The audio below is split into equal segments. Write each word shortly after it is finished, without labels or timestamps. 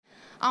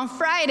On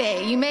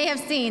Friday, you may have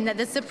seen that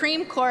the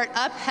Supreme Court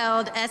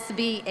upheld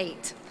SB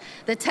 8,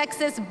 the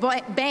Texas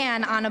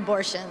ban on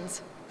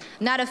abortions,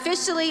 not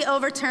officially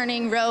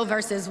overturning Roe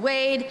versus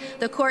Wade,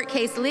 the court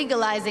case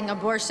legalizing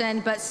abortion,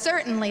 but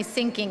certainly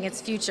sinking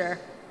its future.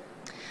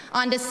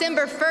 On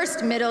December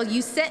 1st, Middle,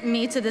 you sent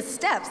me to the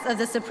steps of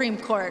the Supreme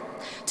Court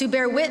to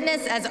bear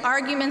witness as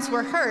arguments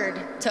were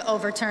heard to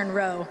overturn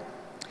Roe.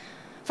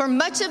 For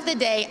much of the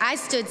day, I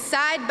stood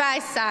side by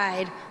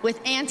side with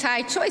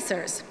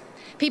anti-choicers,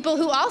 people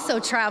who also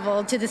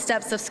traveled to the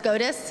steps of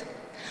SCOTUS,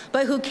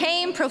 but who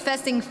came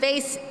professing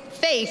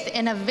faith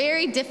in a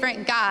very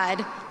different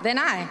God than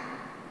I.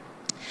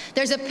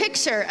 There's a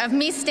picture of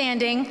me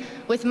standing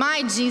with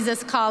my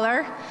Jesus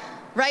collar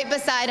right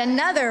beside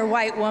another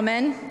white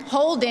woman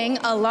holding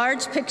a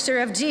large picture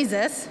of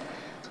Jesus,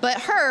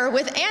 but her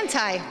with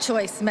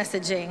anti-choice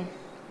messaging.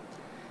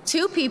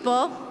 Two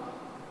people,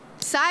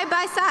 side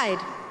by side,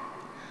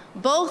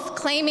 both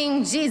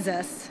claiming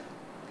Jesus,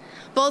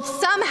 both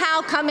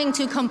somehow coming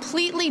to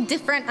completely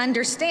different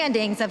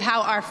understandings of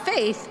how our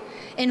faith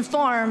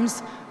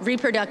informs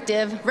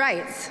reproductive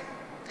rights.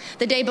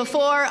 The day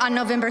before, on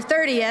November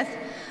 30th,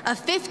 a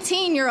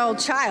 15-year-old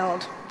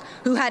child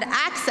who had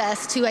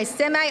access to a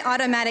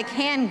semi-automatic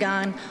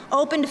handgun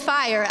opened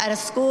fire at a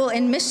school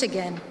in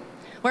Michigan,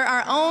 where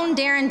our own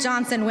Darren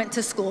Johnson went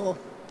to school,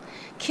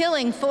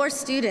 killing 4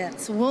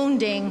 students,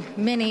 wounding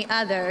many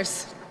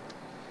others.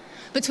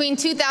 Between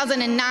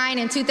 2009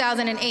 and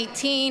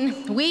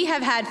 2018, we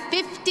have had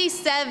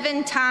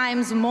 57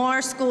 times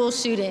more school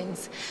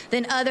shootings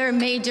than other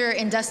major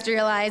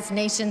industrialized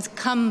nations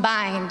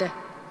combined.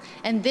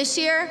 And this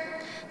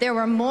year, there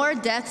were more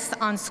deaths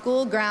on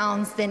school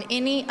grounds than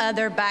any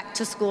other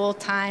back-to-school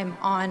time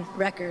on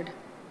record.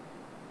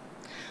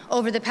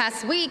 Over the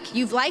past week,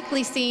 you've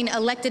likely seen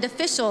elected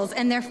officials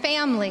and their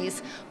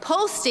families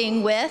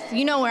posting with,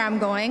 you know where I'm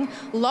going,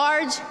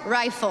 large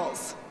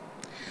rifles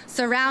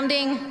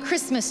surrounding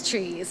Christmas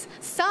trees,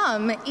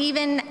 some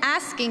even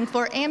asking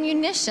for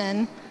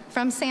ammunition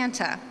from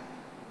Santa.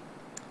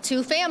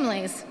 2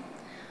 families,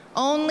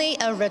 only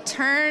a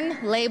return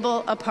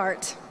label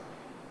apart.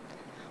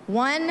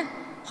 One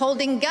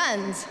holding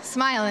guns,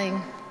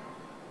 smiling.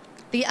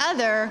 The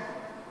other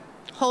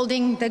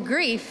holding the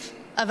grief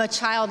of a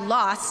child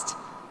lost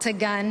to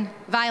gun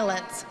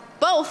violence.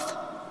 Both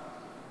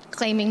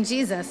claiming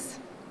Jesus.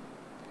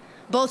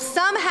 Both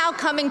somehow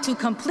coming to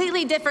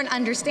completely different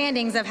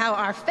understandings of how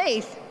our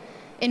faith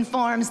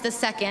informs the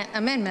Second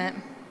Amendment.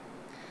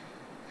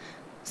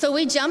 So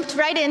we jumped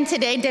right in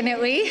today,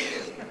 didn't we?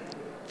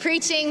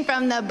 Preaching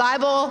from the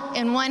Bible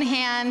in one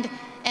hand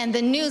and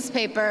the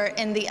newspaper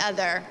in the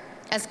other,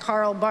 as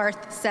Karl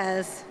Barth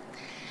says.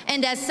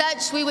 And as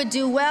such, we would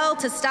do well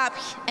to stop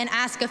and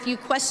ask a few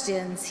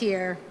questions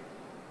here.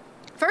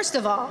 First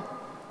of all,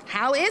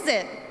 how is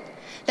it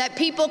that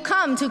people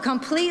come to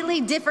completely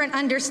different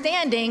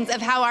understandings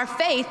of how our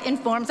faith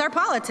informs our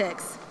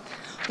politics?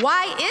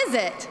 Why is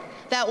it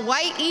that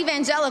white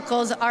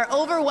evangelicals are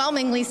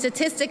overwhelmingly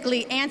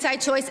statistically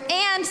anti-choice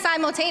and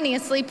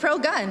simultaneously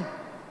pro-gun?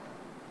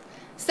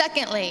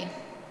 Secondly,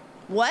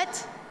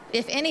 what,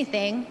 if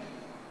anything,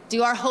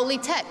 do our holy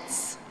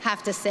texts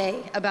have to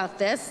say about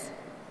this?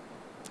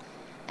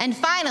 And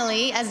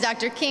finally, as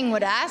Dr. King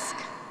would ask,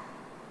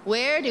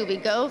 where do we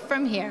go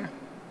from here?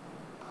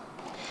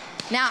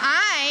 Now,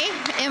 I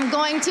am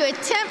going to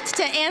attempt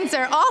to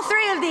answer all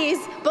 3 of these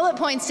bullet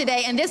points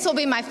today, and this will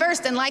be my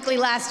first and likely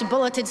last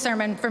bulleted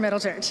sermon for Middle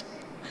Church.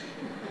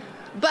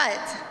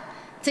 But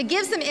to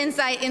give some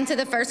insight into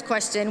the first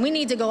question, we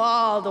need to go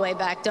all the way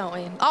back, don't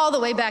we? All the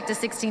way back to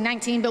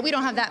 1619, but we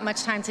don't have that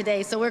much time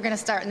today, so we're going to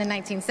start in the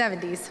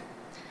 1970s.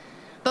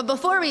 But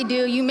before we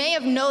do, you may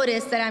have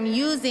noticed that I'm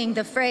using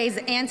the phrase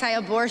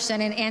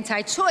anti-abortion and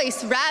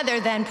anti-choice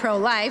rather than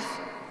pro-life.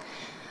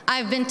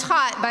 I've been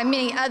taught by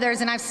many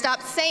others, and I've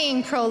stopped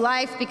saying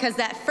pro-life because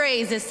that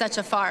phrase is such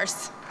a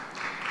farce.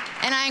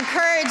 And I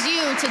encourage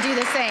you to do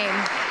the same.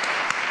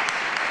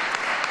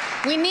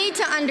 We need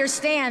to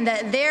understand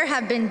that there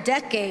have been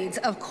decades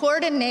of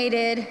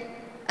coordinated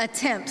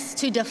attempts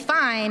to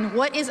define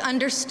what is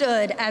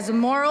understood as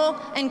moral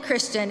and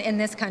Christian in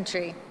this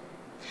country.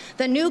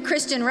 The new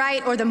Christian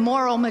right, or the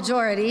moral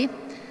majority,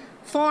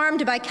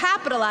 formed by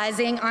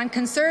capitalizing on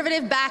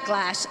conservative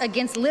backlash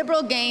against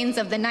liberal gains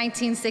of the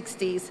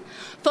 1960s,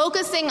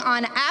 focusing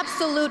on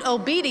absolute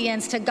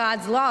obedience to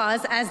God's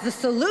laws as the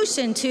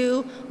solution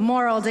to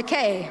moral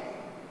decay.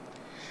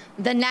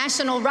 The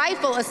National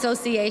Rifle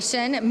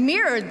Association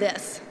mirrored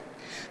this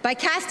by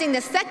casting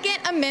the Second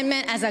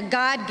Amendment as a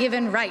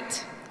God-given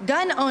right.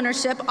 Gun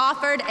ownership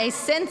offered a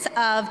sense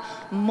of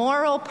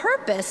moral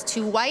purpose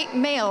to white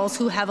males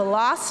who have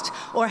lost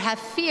or have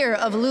fear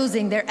of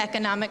losing their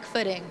economic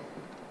footing.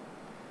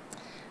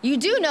 You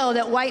do know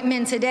that white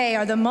men today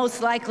are the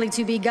most likely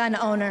to be gun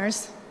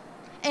owners,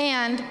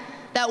 and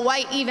that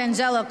white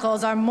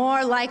evangelicals are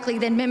more likely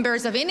than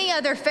members of any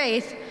other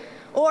faith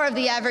or of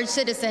the average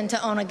citizen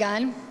to own a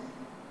gun.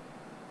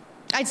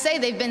 I'd say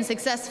they've been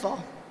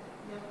successful.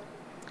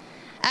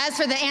 As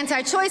for the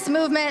anti-choice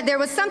movement, there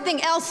was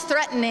something else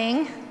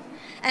threatening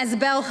As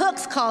Bell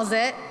Hooks calls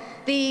it,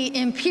 the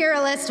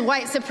imperialist,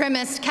 white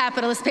supremacist,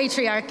 capitalist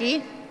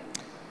patriarchy.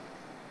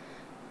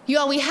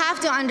 We have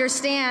to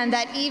understand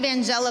that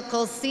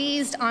evangelicals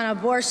seized on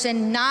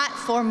abortion not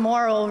for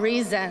moral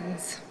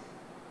reasons,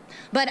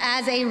 but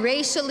as a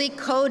racially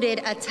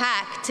coded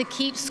attack to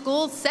keep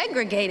schools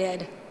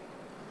segregated.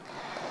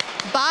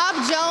 Bob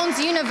Jones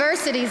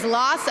University's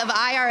loss of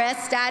IRS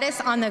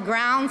status on the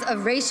grounds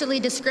of racially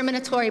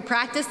discriminatory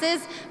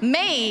practices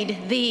made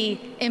the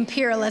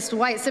imperialist,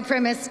 white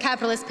supremacist,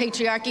 capitalist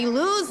patriarchy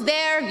lose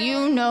their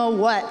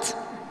you-know-what.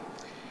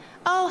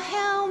 Oh,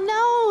 hell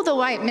no, the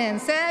white men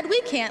said. We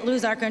can't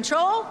lose our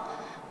control.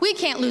 We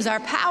can't lose our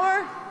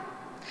power.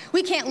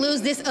 We can't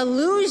lose this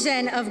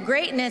illusion of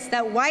greatness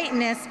that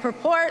whiteness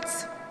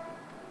purports.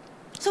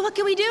 So what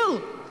can we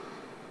do?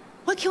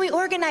 What can we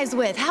organize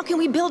with? How can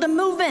we build a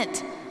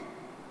movement?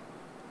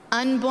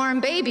 Unborn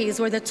babies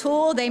were the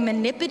tool they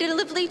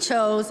manipulatively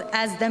chose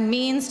as the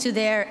means to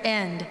their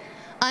end.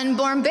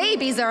 Unborn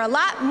babies are a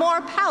lot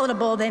more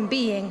palatable than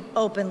being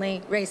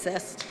openly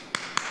racist.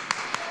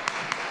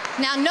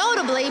 Now,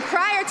 notably,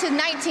 prior to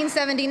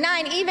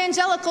 1979,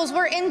 evangelicals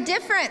were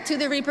indifferent to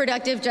the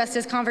reproductive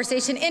justice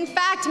conversation. In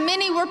fact,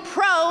 many were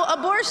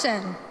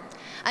pro-abortion.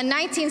 A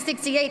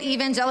 1968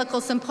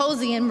 evangelical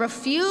symposium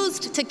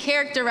refused to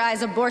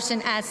characterize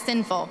abortion as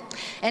sinful.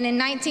 And in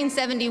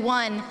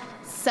 1971,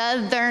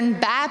 Southern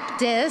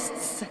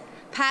Baptists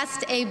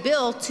passed a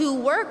bill to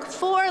work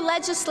for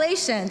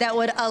legislation that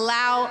would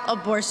allow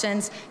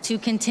abortions to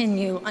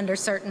continue under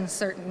certain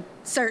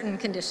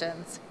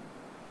conditions.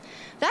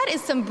 That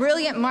is some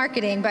brilliant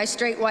marketing by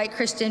straight white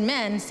Christian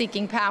men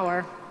seeking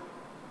power.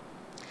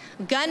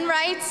 Gun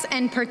rights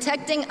and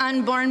protecting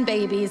unborn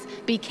babies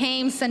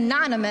became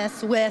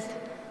synonymous with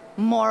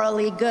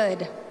morally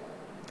good,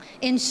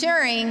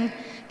 ensuring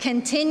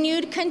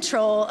continued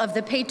control of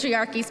the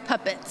patriarchy's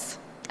puppets,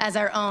 as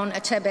our own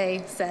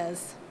Achebe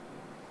says.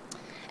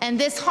 And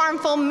this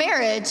harmful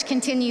marriage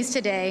continues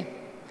today,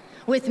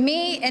 with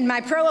me and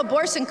my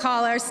pro-abortion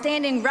caller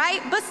standing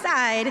right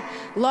beside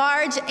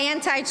large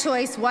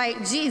anti-choice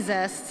white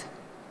Jesus,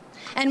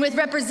 and with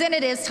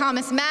Representatives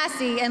Thomas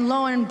Massie and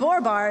Lauren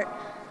Boebert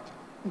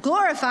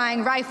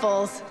glorifying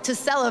rifles to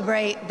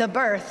celebrate the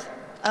birth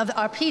of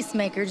our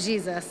peacemaker,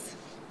 Jesus.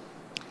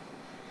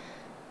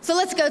 So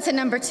let's go to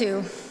number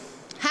 2.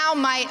 How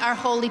might our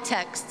holy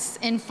texts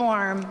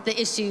inform the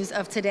issues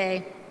of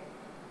today?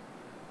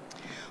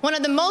 One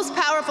of the most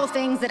powerful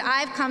things that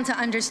I've come to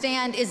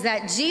understand is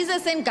that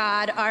Jesus and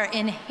God are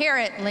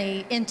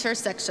inherently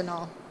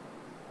intersectional.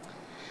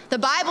 The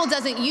Bible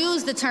doesn't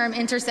use the term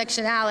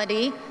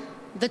intersectionality,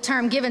 the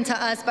term given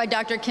to us by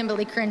Dr.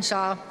 Kimberly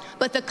Crenshaw,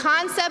 but the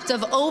concept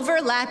of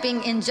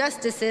overlapping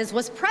injustices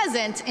was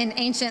present in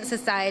ancient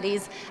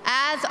societies,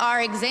 as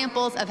are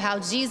examples of how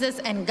Jesus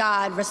and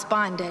God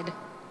responded.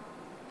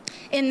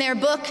 In their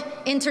book,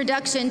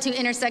 Introduction to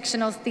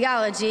Intersectional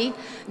Theology,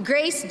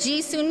 Grace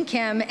G. Soon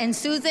Kim and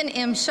Susan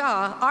M.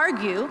 Shaw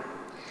argue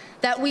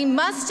that we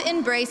must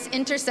embrace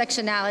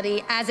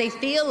intersectionality as a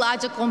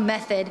theological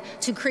method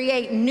to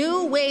create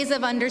new ways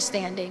of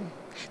understanding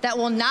that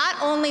will not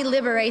only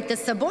liberate the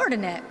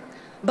subordinate,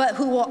 but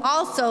who will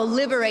also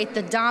liberate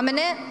the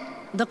dominant,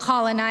 the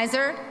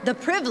colonizer, the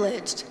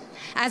privileged,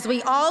 as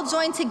we all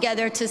join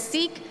together to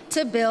seek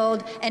to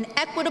build an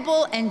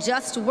equitable and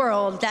just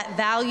world that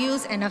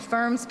values and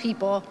affirms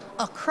people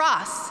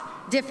across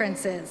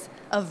differences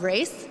of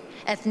race,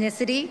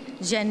 ethnicity,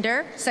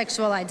 gender,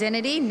 sexual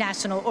identity,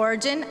 national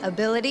origin,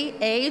 ability,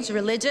 age,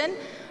 religion,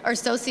 or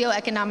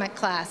socioeconomic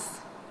class.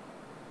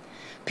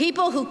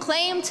 People who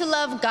claim to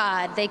love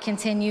God, they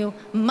continue,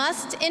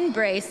 must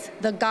embrace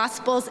the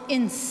gospel's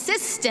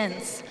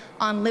insistence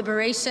on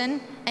liberation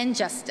and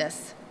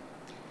justice.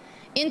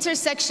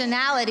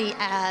 Intersectionality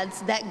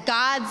adds that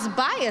God's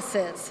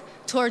biases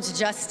towards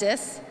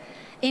justice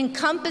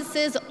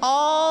encompasses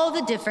all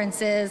the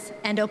differences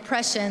and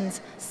oppressions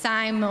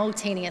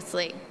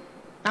simultaneously.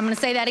 I'm going to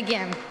say that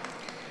again.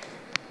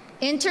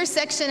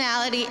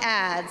 Intersectionality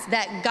adds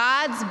that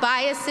God's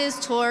biases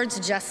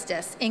towards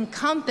justice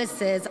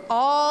encompasses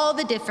all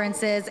the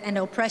differences and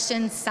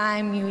oppressions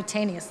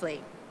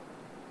simultaneously.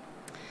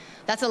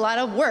 That's a lot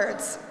of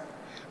words,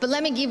 but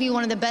let me give you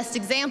one of the best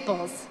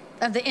examples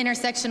of the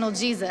intersectional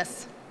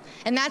Jesus,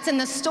 and that's in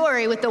the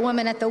story with the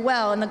woman at the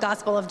well in the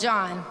Gospel of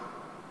John.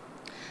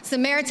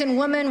 Samaritan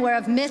women were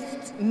of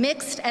mixed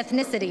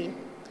ethnicity.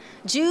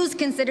 Jews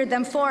considered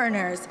them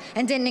foreigners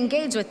and didn't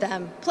engage with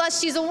them.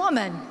 Plus, she's a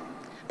woman.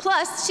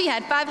 Plus, she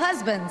had 5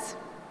 husbands.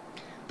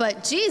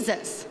 But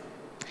Jesus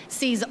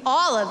sees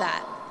all of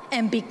that,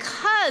 and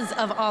because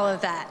of all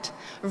of that,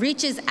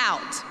 reaches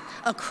out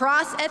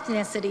across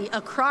ethnicity,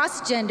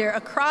 across gender,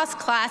 across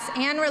class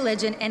and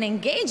religion, and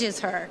engages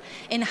her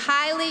in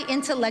highly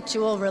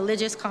intellectual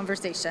religious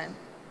conversation.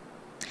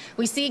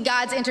 We see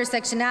God's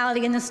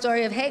intersectionality in the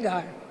story of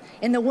Hagar,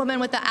 in the woman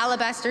with the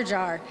alabaster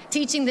jar,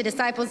 teaching the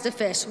disciples to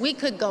fish. We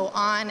could go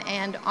on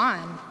and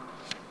on.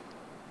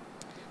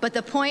 But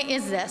the point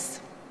is this: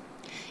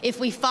 if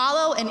we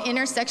follow an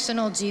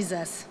intersectional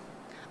Jesus,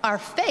 Our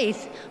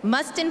faith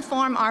must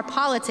inform our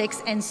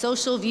politics and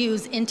social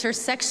views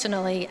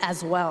intersectionally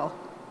as well.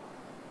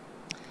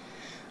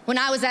 When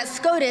I was at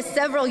SCOTUS,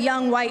 several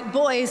young white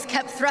boys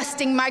kept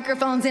thrusting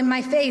microphones in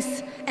my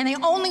face, and they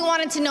only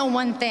wanted to know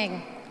one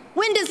thing: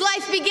 when does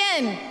life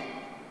begin?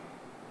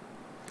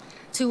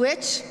 To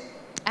which,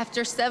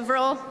 after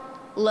several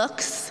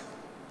looks,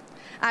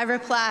 I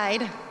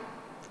replied,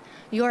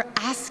 "You're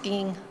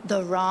asking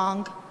the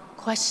wrong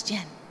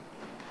question."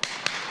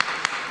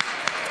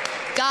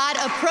 God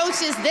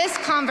approaches this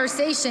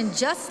conversation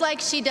just like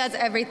she does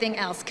everything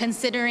else,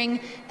 considering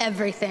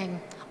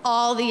everything,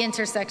 all the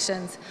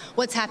intersections,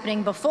 what's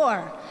happening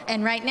before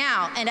and right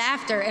now and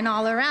after and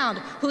all around.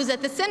 Who's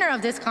at the center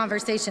of this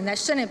conversation that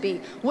shouldn't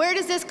be? Where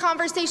does this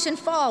conversation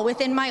fall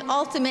within my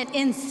ultimate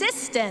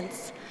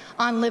insistence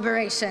on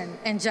liberation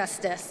and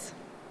justice?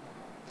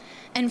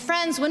 And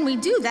friends, when we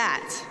do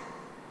that,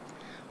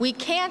 we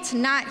can't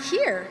not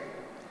hear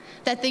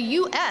that the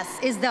U.S.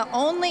 is the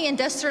only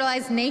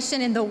industrialized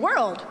nation in the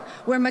world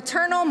where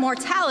maternal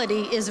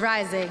mortality is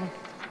rising,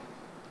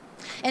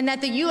 and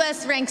that the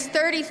U.S. ranks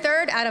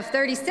 33rd out of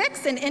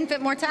 36 in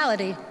infant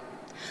mortality.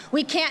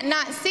 We can't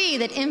not see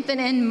that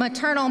infant and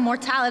maternal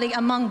mortality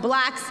among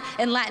Blacks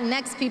and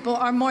Latinx people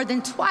are more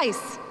than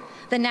twice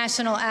the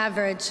national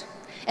average,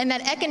 and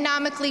that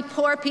economically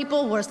poor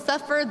people will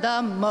suffer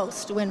the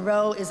most when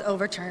Roe is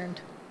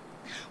overturned.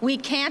 We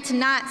can't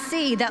not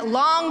see that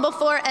long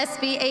before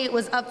SB 8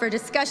 was up for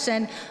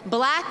discussion,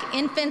 Black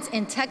infants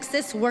in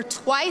Texas were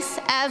twice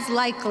as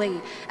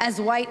likely as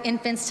white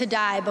infants to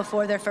die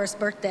before their first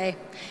birthday,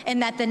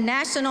 and that the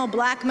national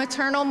Black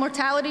maternal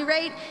mortality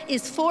rate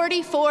is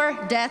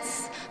 44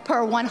 deaths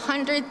per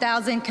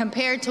 100,000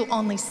 compared to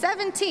only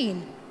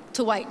 17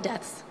 to white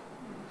deaths.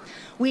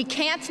 We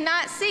can't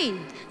not see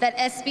that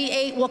SB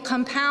 8 will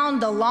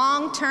compound the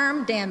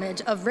long-term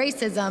damage of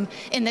racism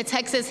in the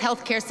Texas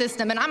healthcare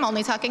system, and I'm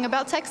only talking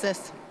about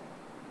Texas.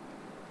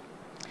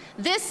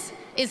 This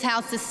is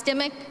how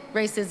systemic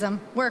racism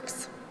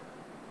works.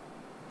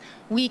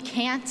 We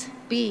can't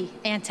be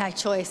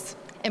anti-choice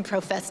and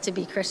profess to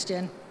be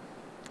Christian.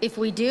 If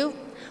we do,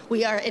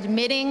 we are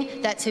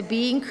admitting that to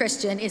being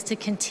Christian is to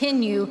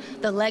continue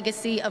the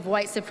legacy of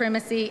white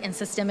supremacy and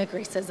systemic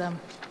racism.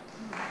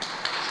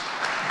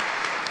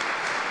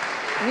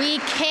 We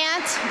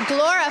can't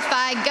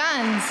glorify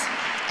guns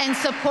and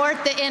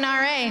support the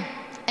NRA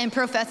and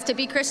profess to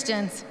be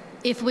Christians.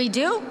 If we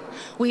do,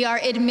 we are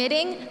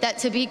admitting that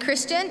to be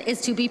Christian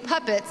is to be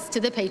puppets to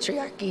the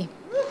patriarchy.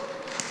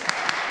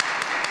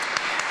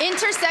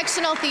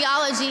 Intersectional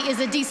theology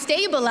is a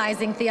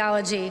destabilizing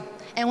theology,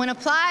 and when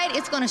applied,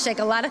 it's going to shake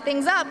a lot of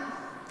things up.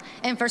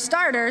 And for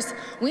starters,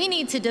 we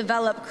need to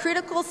develop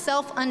critical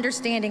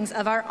self-understandings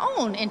of our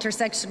own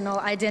intersectional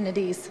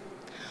identities.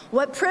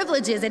 What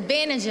privileges,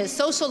 advantages,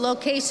 social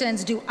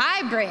locations do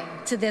I bring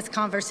to this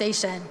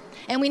conversation?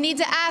 And we need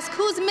to ask,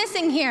 who's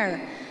missing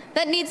here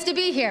that needs to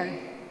be here?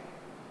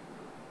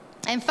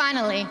 And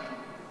finally,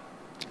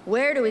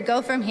 where do we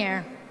go from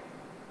here?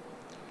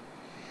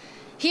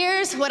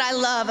 Here's what I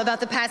love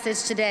about the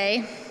passage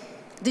today.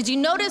 Did you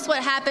notice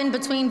what happened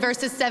between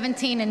verses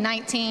 17 and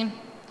 19?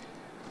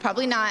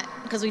 Probably not,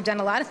 because we've done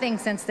a lot of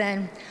things since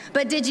then.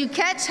 But did you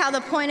catch how the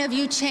point of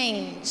view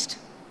changed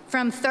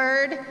from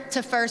third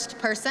to first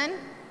person?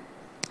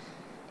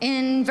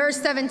 In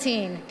verse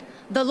 17,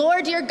 the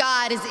Lord your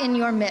God is in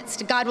your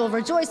midst. God will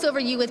rejoice over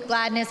you with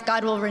gladness.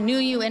 God will renew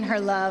you in her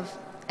love.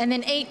 And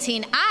then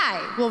 18,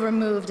 I will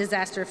remove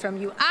disaster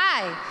from you.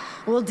 I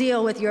will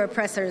deal with your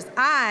oppressors.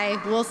 I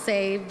will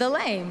save the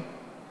lame.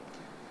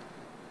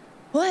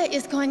 What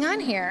is going on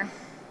here?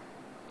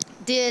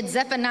 Did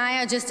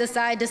Zephaniah just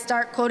decide to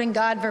start quoting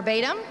God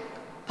verbatim?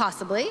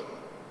 Possibly.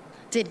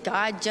 Did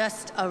God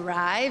just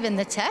arrive in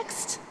the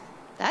text?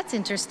 That's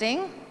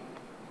interesting.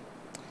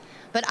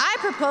 But I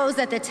propose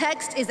that the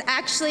text is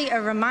actually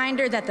a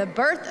reminder that the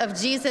birth of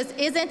Jesus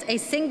isn't a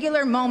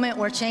singular moment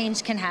where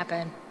change can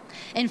happen.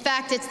 In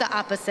fact, it's the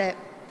opposite.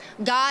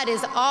 God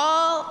is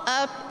all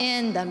up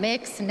in the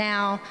mix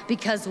now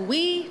because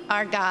we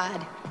are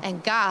God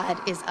and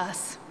God is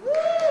us.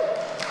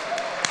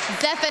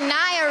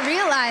 Zephaniah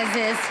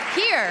realizes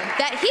here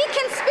that he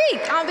can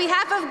speak on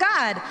behalf of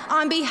God,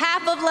 on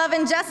behalf of love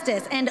and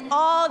justice, and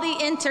all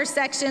the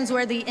intersections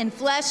where the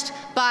enfleshed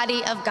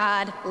body of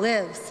God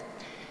lives.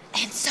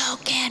 And so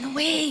can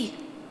we.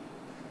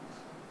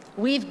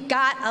 We've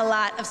got a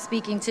lot of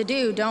speaking to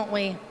do, don't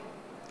we?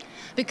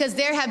 Because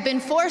there have been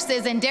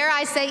forces, and dare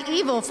I say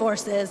evil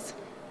forces,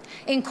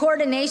 in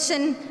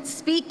coordination,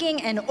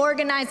 speaking and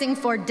organizing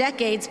for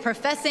decades,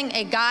 professing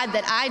a God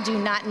that I do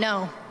not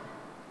know.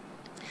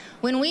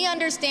 When we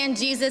understand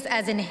Jesus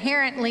as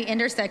inherently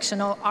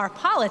intersectional, our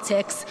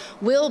politics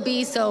will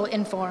be so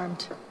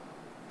informed.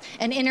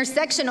 An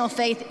intersectional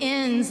faith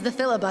ends the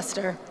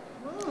filibuster,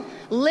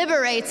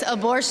 liberates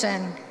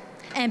abortion,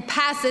 and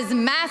passes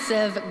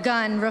massive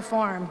gun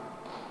reform.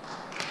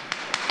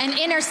 An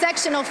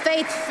intersectional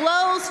faith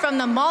flows from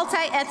the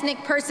multi-ethnic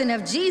person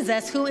of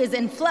Jesus who is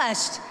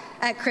enfleshed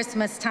at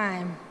Christmas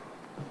time.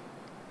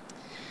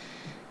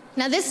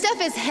 Now, this stuff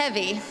is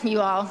heavy,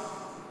 you all.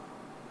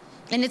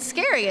 And it's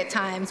scary at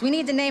times. We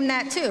need to name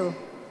that too.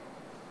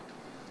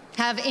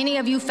 Have any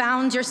of you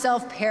found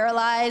yourself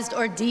paralyzed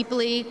or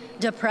deeply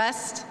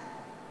depressed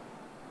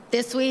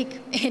this week,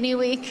 any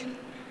week?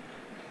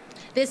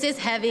 This is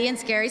heavy and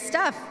scary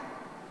stuff.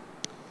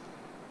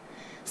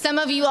 Some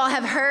of you all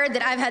have heard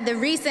that I've had the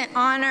recent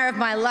honor of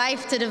my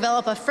life to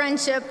develop a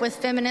friendship with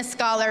feminist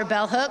scholar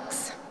Bell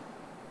Hooks.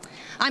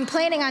 I'm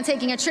planning on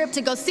taking a trip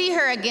to go see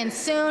her again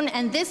soon,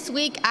 and this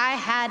week I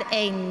had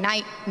a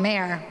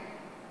nightmare.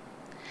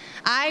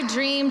 I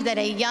dreamed that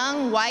a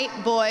young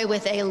white boy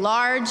with a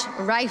large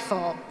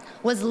rifle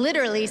was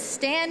literally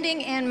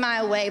standing in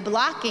my way,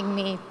 blocking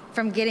me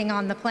from getting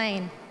on the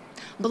plane,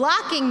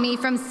 blocking me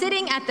from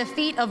sitting at the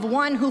feet of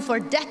one who for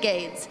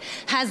decades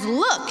has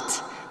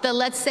looked the,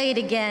 let's say it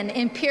again,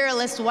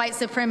 imperialist, white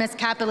supremacist,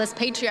 capitalist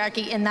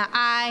patriarchy in the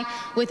eye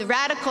with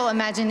radical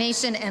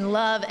imagination and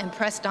love and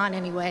pressed on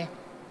anyway.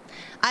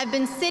 I've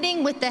been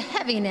sitting with the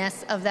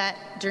heaviness of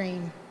that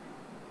dream.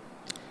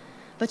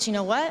 But you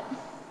know what?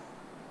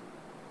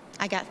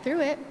 I got through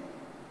it.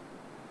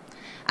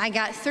 I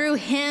got through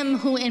him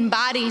who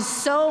embodies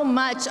so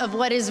much of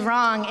what is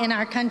wrong in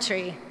our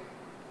country.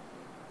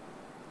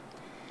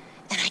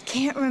 And I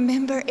can't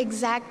remember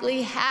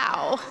exactly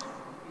how.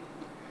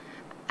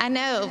 I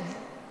know,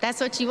 that's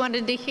what you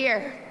wanted to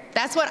hear.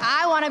 That's what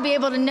I want to be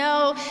able to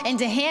know and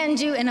to hand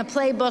you in a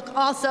playbook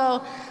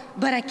also,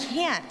 but I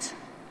can't.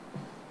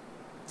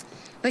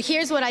 But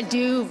here's what I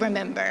do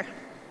remember.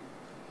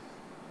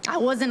 I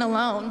wasn't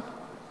alone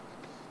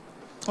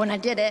when I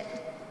did it.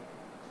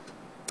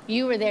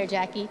 You were there,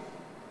 Jackie.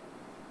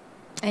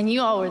 And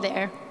you all were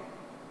there.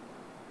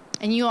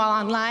 And you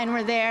all online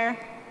were there.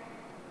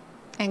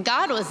 And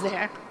God was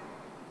there.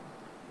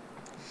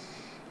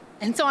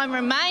 And so I'm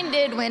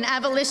reminded when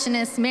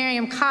abolitionist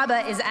Miriam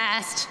Kaba is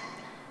asked,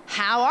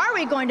 how are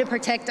we going to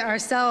protect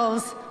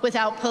ourselves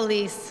without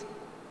police?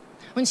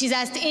 When she's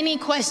asked any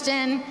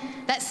question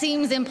that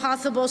seems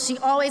impossible, she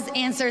always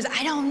answers,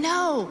 I don't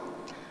know,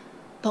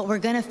 but we're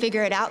gonna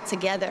figure it out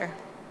together.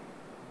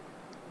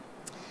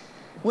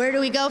 Where do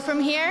we go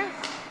from here?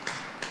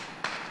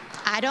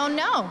 I don't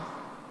know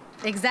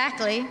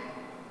exactly,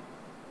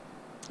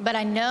 but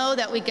I know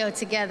that we go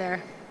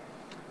together.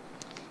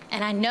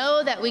 And I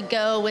know that we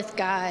go with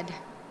God.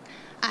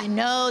 I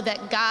know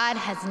that God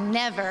has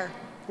never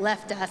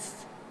left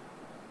us.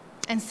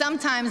 And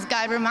sometimes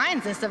God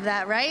reminds us of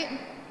that, right?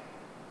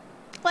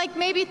 Like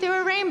maybe through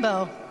a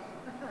rainbow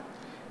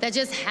that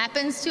just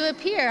happens to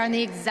appear on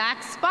the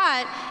exact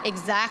spot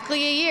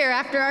exactly a year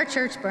after our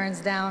church burns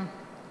down.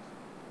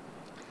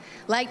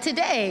 Like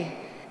today,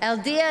 El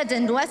Día de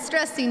Nuestra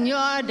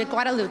Señora de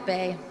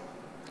Guadalupe,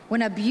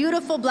 when a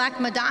beautiful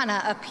Black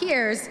Madonna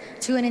appears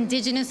to an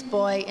indigenous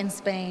boy in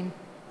Spain.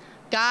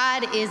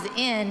 God is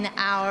in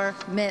our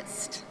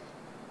midst.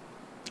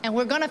 And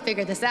we're gonna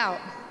figure this out.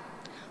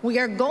 We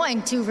are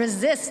going to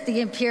resist the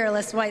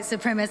imperialist, white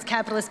supremacist,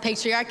 capitalist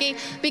patriarchy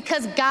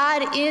because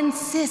God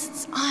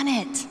insists on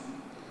it.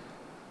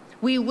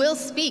 We will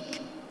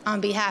speak on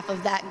behalf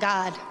of that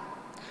God.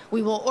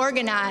 We will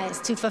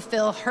organize to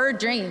fulfill her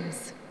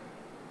dreams.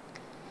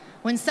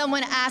 When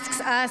someone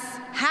asks us,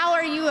 how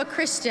are you a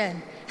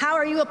Christian? How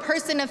are you a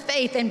person of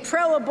faith and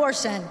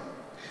pro-abortion?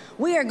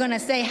 We are gonna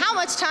say, how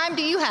much time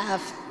do you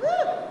have?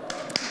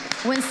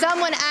 When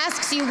someone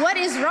asks you what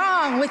is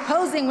wrong with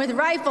posing with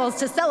rifles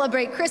to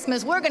celebrate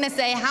Christmas, we're gonna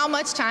say, how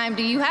much time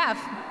do you have?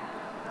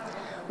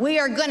 We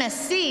are gonna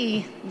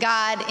see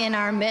God in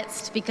our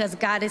midst because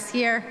God is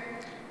here,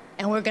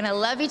 and we're gonna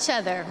love each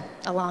other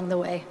along the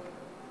way.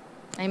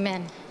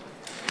 Amen.